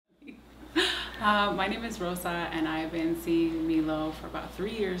My name is Rosa, and I've been seeing Milo for about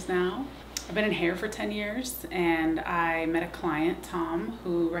 3 years now. I've been in hair for 10 years, and I met a client, Tom,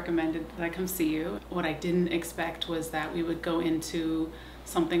 who recommended that I come see you. What I didn't expect was that we would go into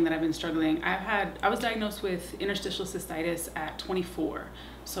something that I've been struggling. I was diagnosed with interstitial cystitis at 24,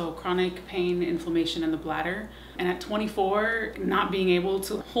 so chronic pain, inflammation in the bladder. And at 24, not being able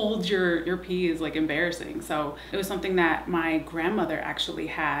to hold your pee is like embarrassing. So it was something that my grandmother actually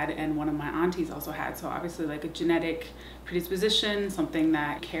had, and one of my aunties also had. So obviously like a genetic predisposition, something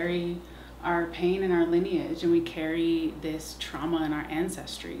that carry our pain in our lineage, and we carry this trauma in our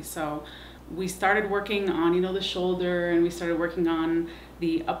ancestry. So we started working on, the shoulder, and we started working on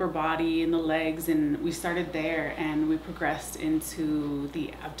the upper body and the legs, and we started there, and we progressed into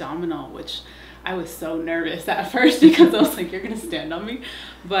the abdominal, which I was so nervous at first because I was like, you're gonna stand on me,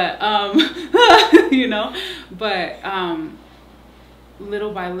 but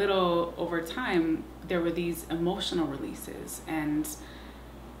little by little over time, there were these emotional releases, and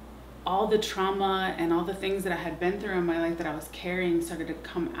all the trauma and all the things that I had been through in my life that I was carrying started to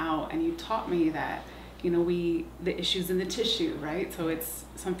come out. And you taught me that, the issues in the tissue, right? So it's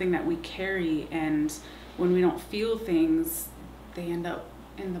something that we carry, and when we don't feel things, they end up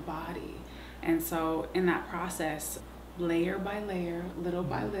in the body. And so in that process, layer by layer, little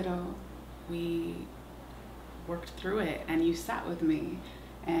by little, we worked through it, and you sat with me,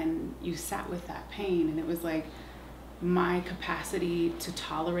 and you sat with that pain, and it was like, my capacity to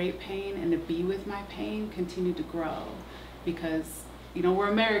tolerate pain and to be with my pain continued to grow, because we're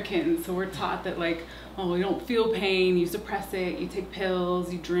Americans, so we're taught that like, oh, you don't feel pain, you suppress it, you take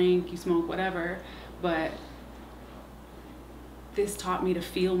pills, you drink, you smoke, whatever. But this taught me to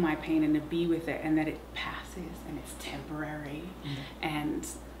feel my pain and to be with it, and that it passes and it's temporary, and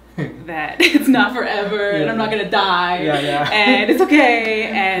that it's not forever, and I'm not gonna die, and it's okay,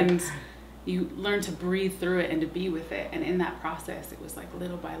 and you learn to breathe through it and to be with it. And in that process, it was like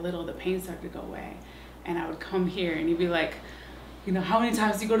little by little, the pain started to go away. And I would come here, and you'd be like, how many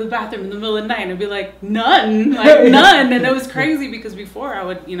times do you go to the bathroom in the middle of the night? And I'd be like, none, none. And it was crazy, because before I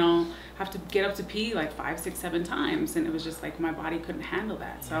would, have to get up to pee like 5, 6, 7 times. And it was just like, my body couldn't handle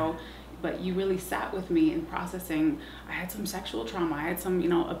that. So, but you really sat with me in processing. I had some sexual trauma. I had some,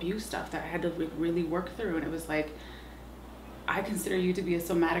 abuse stuff that I had to really work through. And it was like, I consider you to be a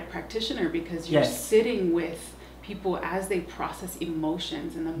somatic practitioner, because you're sitting with people as they process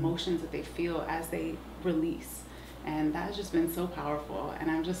emotions and the emotions that they feel as they release. And that has just been so powerful. And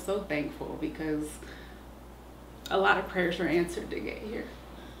I'm just so thankful, because a lot of prayers were answered to get here.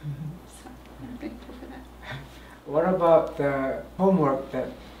 So I'm thankful for that. What about the homework that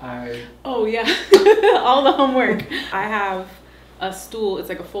I... Oh yeah, all the homework. I have a stool, it's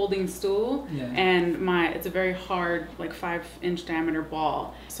like a folding stool, and it's a very hard, like 5-inch diameter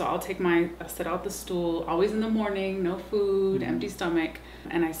ball. So I'll sit out the stool, always in the morning, no food, empty stomach,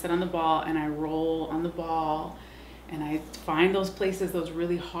 and I sit on the ball and I roll on the ball, and I find those places, those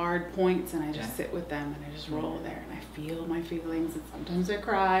really hard points, and I just sit with them, and I just roll there, and I feel my feelings, and sometimes I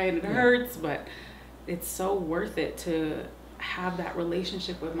cry and it hurts, but it's so worth it to have that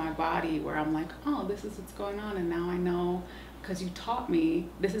relationship with my body where I'm like, oh, this is what's going on, and now I know, because you taught me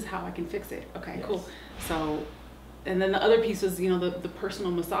this is how I can fix it. Okay, cool. So, and then the other piece was, the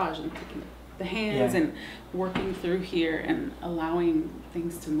personal massage, and taking the hands and working through here and allowing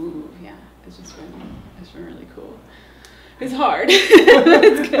things to move. Yeah, it's been really cool. It's hard, but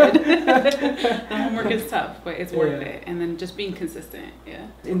it's good. The homework is tough, but it's worth it. And then just being consistent. Yeah.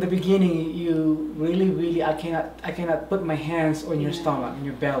 In the beginning, you really, I cannot put my hands on your stomach, on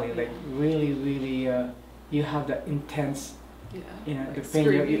your belly. Like really, you have that intense. Like the pain.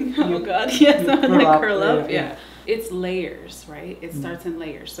 Screaming. Oh God, yes, I would like curl up. Yeah. It's layers, right? It starts in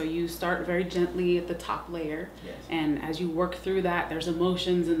layers. So you start very gently at the top layer, and as you work through that, there's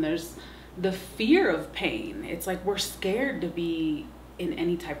emotions, and there's the fear of pain. It's like we're scared to be in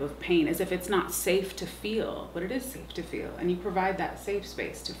any type of pain, as if it's not safe to feel, but it is safe to feel, and you provide that safe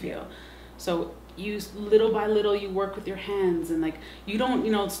space to feel. So little by little, you work with your hands, and like you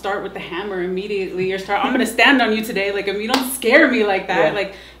don't start with the hammer immediately, or start, I'm gonna stand on you today, like you don't scare me like that.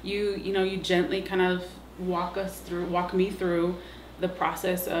 Like you gently kind of walk me through the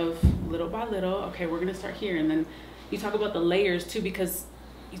process of little by little. Okay, we're gonna start here, and then you talk about the layers too, because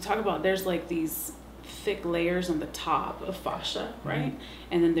you talk about there's like these thick layers on the top of fascia, right?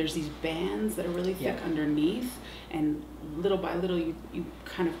 And then there's these bands that are really thick underneath, and little by little you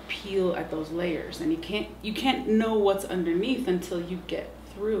kind of peel at those layers, and you can't know what's underneath until you get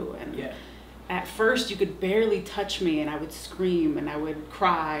through. And at first you could barely touch me, and I would scream and I would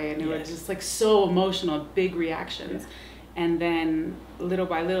cry, and it was just like so emotional, big reactions. And then little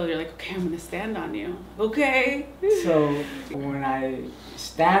by little, you're like, okay, I'm gonna stand on you. Okay. So when I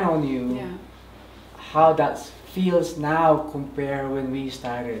stand on you, yeah. how that feels now compared when we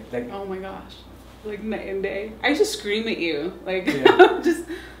started? Like, oh my gosh, like night and day. I used to scream at you, like just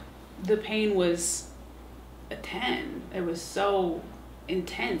the pain was a 10. It was so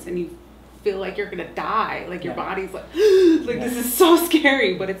intense, and you feel like you're gonna die. Like your body's like, this is so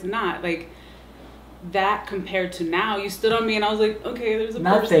scary, but it's not. Like that compared to now, you stood on me and I was like, okay, there's a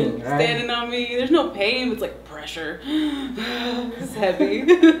person standing on me. There's no pain. It's like pressure. It's heavy.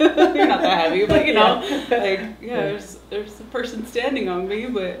 You're not that heavy, but you know, like there's a person standing on me,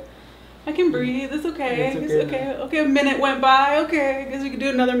 but I can breathe. It's okay. It's okay. Okay, a minute went by. Okay, I guess we could do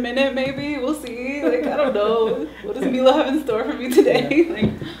another minute maybe. We'll see. Like I don't know. What does Mila have in store for me today?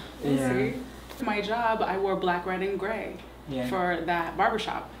 Like we'll see. For my job, I wore black, red, and gray for that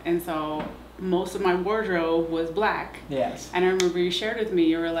barbershop, and so most of my wardrobe was black. Yes. And I remember you shared with me,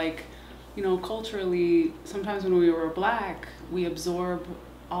 you were like, you know, culturally, sometimes when we were black, we absorb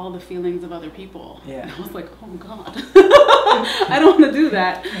all the feelings of other people. Yeah. And I was like, oh God, I don't want to do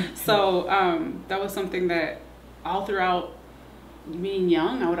that. So that was something that all throughout being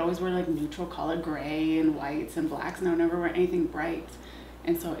young, I would always wear like neutral color, gray and whites and blacks, and I would never wear anything bright.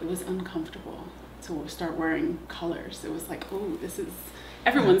 And so it was uncomfortable to start wearing colors. It was like, oh, this is,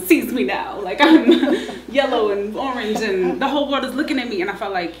 everyone sees me now. Like I'm yellow and orange and the whole world is looking at me, and I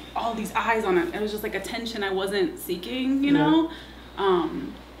felt like all these eyes on it. It was just like attention I wasn't seeking, you know?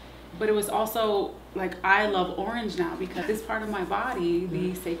 But it was also like, I love orange now because this part of my body,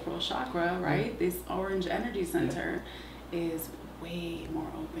 the sacral chakra, right? This orange energy center is way more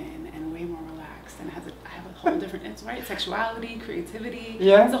open and way more relaxed, and I have a whole different, it's right, sexuality, creativity,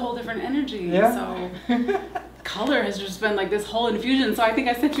 it's a whole different energy. So color has just been like this whole infusion. So I think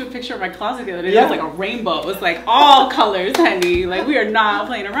I sent you a picture of my closet the other day. It was like a rainbow. It was like all colors, honey. Like we are not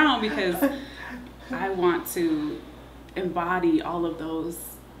playing around, because I want to embody all of those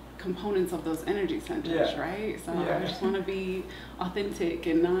components of those energy centers, right? So I just want to be authentic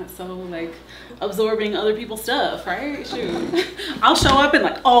and not so like absorbing other people's stuff, right? Shoot, I'll show up in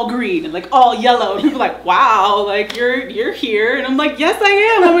like all green and like all yellow, and people are like, wow, like you're here, and I'm like, yes I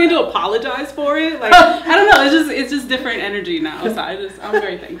am. I'm going to apologize for it. Like I don't know, it's just different energy now. So I'm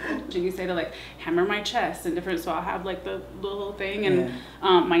very thankful. And you say to like hammer my chest and different, so I'll have like the little thing, and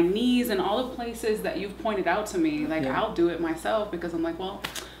my knees and all the places that you've pointed out to me, like I'll do it myself, because I'm like, well,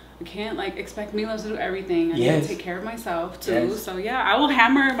 I can't like expect Mila to do everything. I need to take care of myself too. So yeah, I will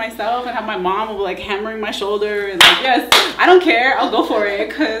hammer myself, and have my mom will like hammering my shoulder, and like, yes, I don't care, I'll go for it,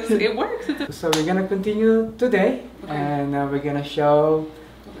 because it works. So we're gonna continue today, and we're gonna show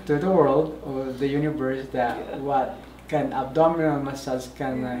to the world or the universe that what can abdominal massage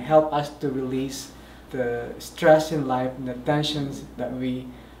can help us to release the stress in life and the tensions that we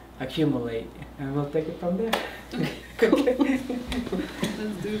accumulate, and we'll take it from there. Okay, cool.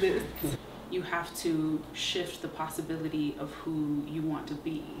 Let's do this. You have to shift the possibility of who you want to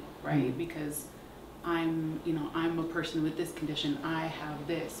be, right? Because I'm a person with this condition, I have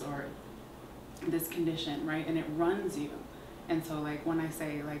this or this condition, right? And it runs you. And so like when I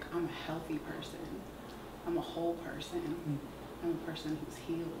say like I'm a healthy person, I'm a whole person, I'm a person who's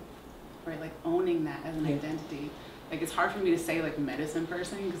healed, right? Like owning that as an identity. Like it's hard for me to say like medicine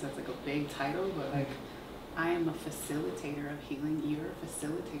person, because that's like a big title, but like I am a facilitator of healing. You're a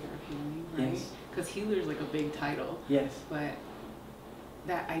facilitator of healing, right? Because healer is like a big title. Yes. But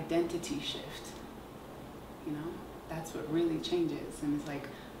that identity shift, you know, that's what really changes. And it's like,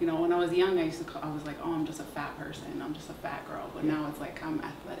 you know, when I was young, I was like, oh, I'm just a fat person. I'm just a fat girl. But now it's like, I'm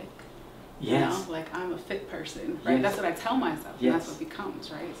athletic. You know, like I'm a fit person, right? That's what I tell myself, and that's what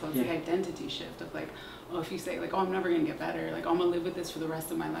becomes, right? So it's the identity shift of like, oh, if you say like, oh, I'm never gonna get better, like, oh, I'm gonna live with this for the rest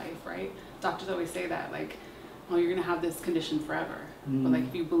of my life, right? Doctors always say that, like, oh, you're gonna have this condition forever. But like,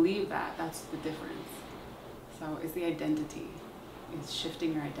 if you believe that, that's the difference. So it's the identity, it's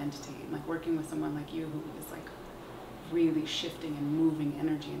shifting your identity, and like working with someone like you who is like really shifting and moving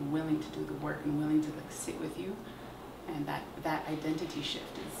energy and willing to do the work and willing to like sit with you. And that identity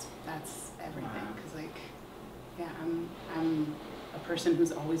shift that's everything. Because like, yeah, I'm a person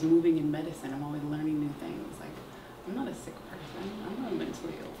who's always moving in medicine. I'm always learning new things. Like, I'm not a sick person. I'm not a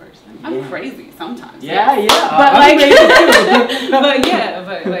mentally ill person. I'm crazy sometimes. But like,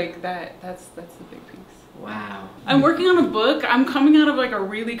 but like that's the big piece. Wow. I'm working on a book. I'm coming out of like a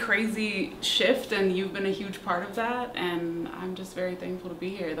really crazy shift, and you've been a huge part of that, and I'm just very thankful to be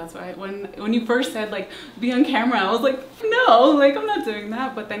here. That's why when you first said like be on camera, I was like, no, like I'm not doing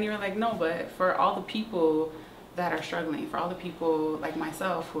that. But then you were like, no, but for all the people that are struggling, for all the people like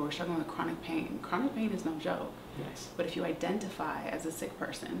myself who are struggling with chronic pain is no joke. Yes. But if you identify as a sick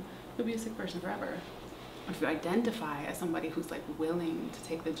person, you'll be a sick person forever. If you identify as somebody who's like willing to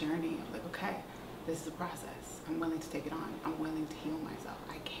take the journey of like, okay, this is a process. I'm willing to take it on. I'm willing to heal myself.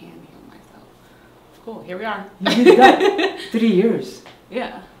 I can heal myself. Cool, here we are. You did that 3 years.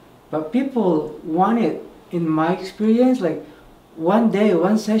 Yeah. But people want it, in my experience, like one day,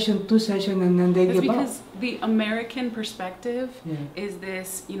 one session, 2 sessions, and then they give up. Because the American perspective is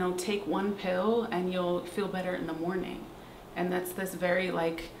this, you know, take one pill and you'll feel better in the morning. And that's this very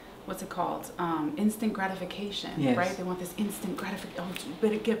like, what's it called? Instant gratification, right? They want this instant gratification. Oh, you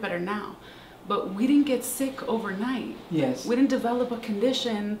better get better now. But we didn't get sick overnight. Yes. We didn't develop a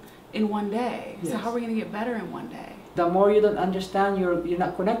condition in one day. So how are we going to get better in one day? The more you don't understand, you're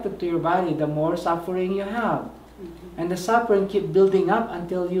not connected to your body, the more suffering you have. And the suffering keep building up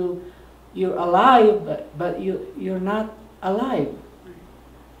until you're alive, but you're not alive.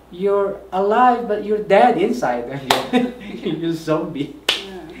 You're alive, but you're dead inside. You're zombie.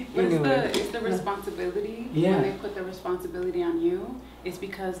 But it's the responsibility. When they put the responsibility on you, it's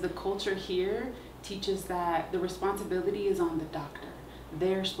because the culture here teaches that the responsibility is on the doctor.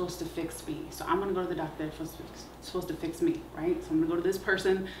 They're supposed to fix me. So I'm going to go to the doctor. They're supposed to fix me, right? So I'm going to go to this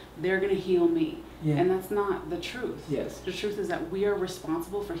person. They're going to heal me. And that's not the truth. The truth is that we are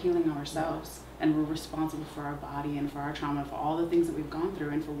responsible for healing ourselves. And we're responsible for our body and for our trauma, for all the things that we've gone through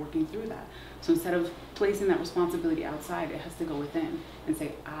and for working through that. So instead of placing that responsibility outside, it has to go within and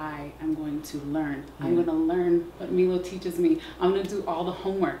say, I am going to learn. I'm going to learn what Milo teaches me. I'm going to do all the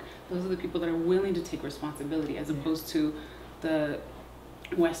homework. Those are the people that are willing to take responsibility, as opposed to the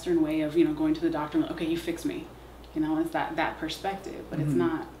Western way of, you know, going to the doctor and, okay, you fix me. You know, it's that perspective, but it's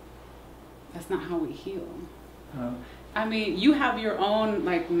not, that's not how we heal. I mean, you have your own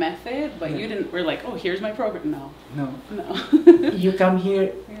like method, but you didn't, we're like, oh, here's my program. No. You come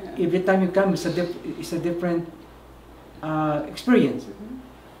here, every time you come, it's a different experience,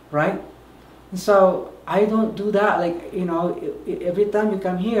 right? And so I don't do that. Like, you know, every time you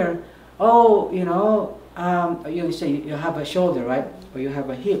come here, oh, you know, you say you have a shoulder, right? Or you have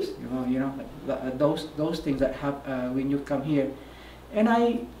a hips, you know, like those things that have when you come here, and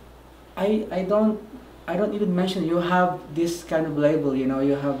I don't even mention you have this kind of label, you know,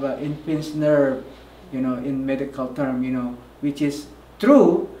 you have an impinged nerve, you know, in medical term, you know, which is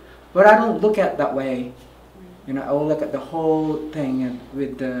true, but I don't look at it that way. You know, I will look at the whole thing and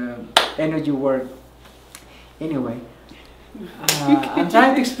with the energy work. Anyway, I'm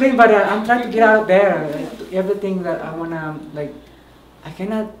trying to explain, but I'm trying to get out there everything that I wanna, like, I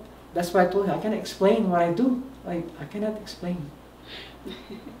cannot. That's why I told you I cannot explain what I do. Like, I cannot explain.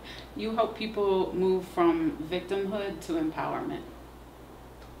 You help people move from victimhood to empowerment.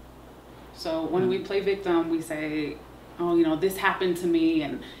 So when we play victim, we say, oh, you know, this happened to me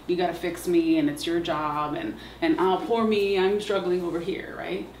and you got to fix me and it's your job and oh, poor me, I'm struggling over here,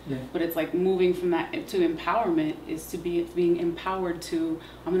 right? But it's like moving from that to empowerment is to being empowered to,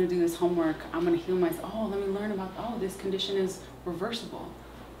 I'm going to do this homework, I'm going to heal myself, oh, let me learn about, oh, this condition is reversible.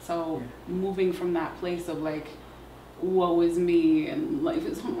 So moving from that place of like, woe is me and life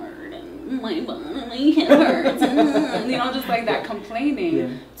is hard and my body hurts and, you know, just like that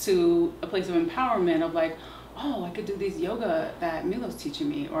complaining to a place of empowerment of like, oh, I could do this yoga that Milo's teaching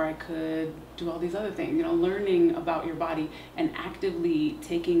me, or I could do all these other things, you know, learning about your body and actively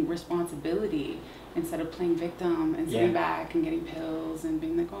taking responsibility instead of playing victim and sitting back and getting pills and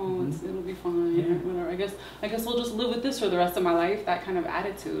being like, oh, it'll be fine, or whatever. I guess I'll just live with this for the rest of my life. That kind of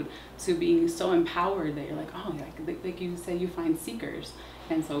attitude to being so empowered that you're like, oh, like you say, you find seekers.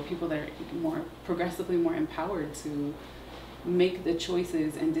 And so people that are more progressively more empowered to make the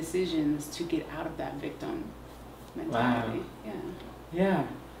choices and decisions to get out of that victim mentality. Yeah.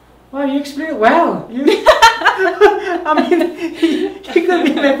 Well, you explained it well. I mean, you could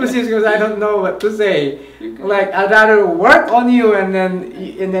be in my position because I don't know what to say. Like, I'd rather work on you and then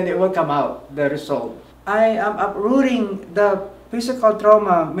it will come out, the result. I am uprooting the physical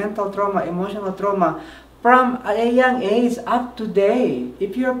trauma, mental trauma, emotional trauma from a young age up to today.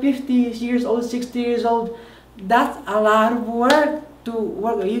 If you're 50 years old, 60 years old, that's a lot of work to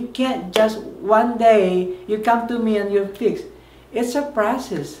work. You can't just one day you come to me and you're fixed. It's a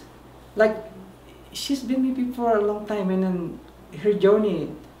process. Like, she's been with me for a long time, and then her journey,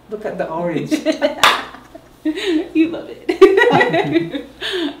 look at the orange. You love it.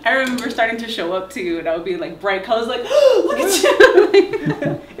 I remember starting to show up to you and I would be like bright colors, like, oh, look at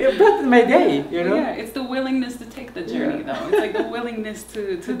you. It brought my day, you know? Yeah, it's the willingness to take the journey though. It's like the willingness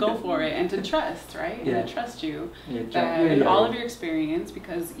to go for it and to trust, right? And to trust you that in all of your experience,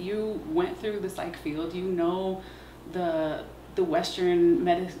 because you went through the psych field, you know the the Western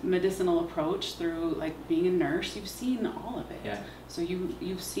medicinal approach through like being a nurse. You've seen all of it. Yeah. So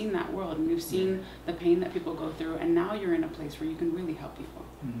you've seen that world, and you've seen the pain that people go through, and now you're in a place where you can really help people.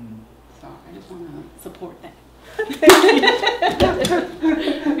 So I just want to support that.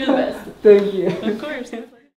 You're the best. Thank you. Of course.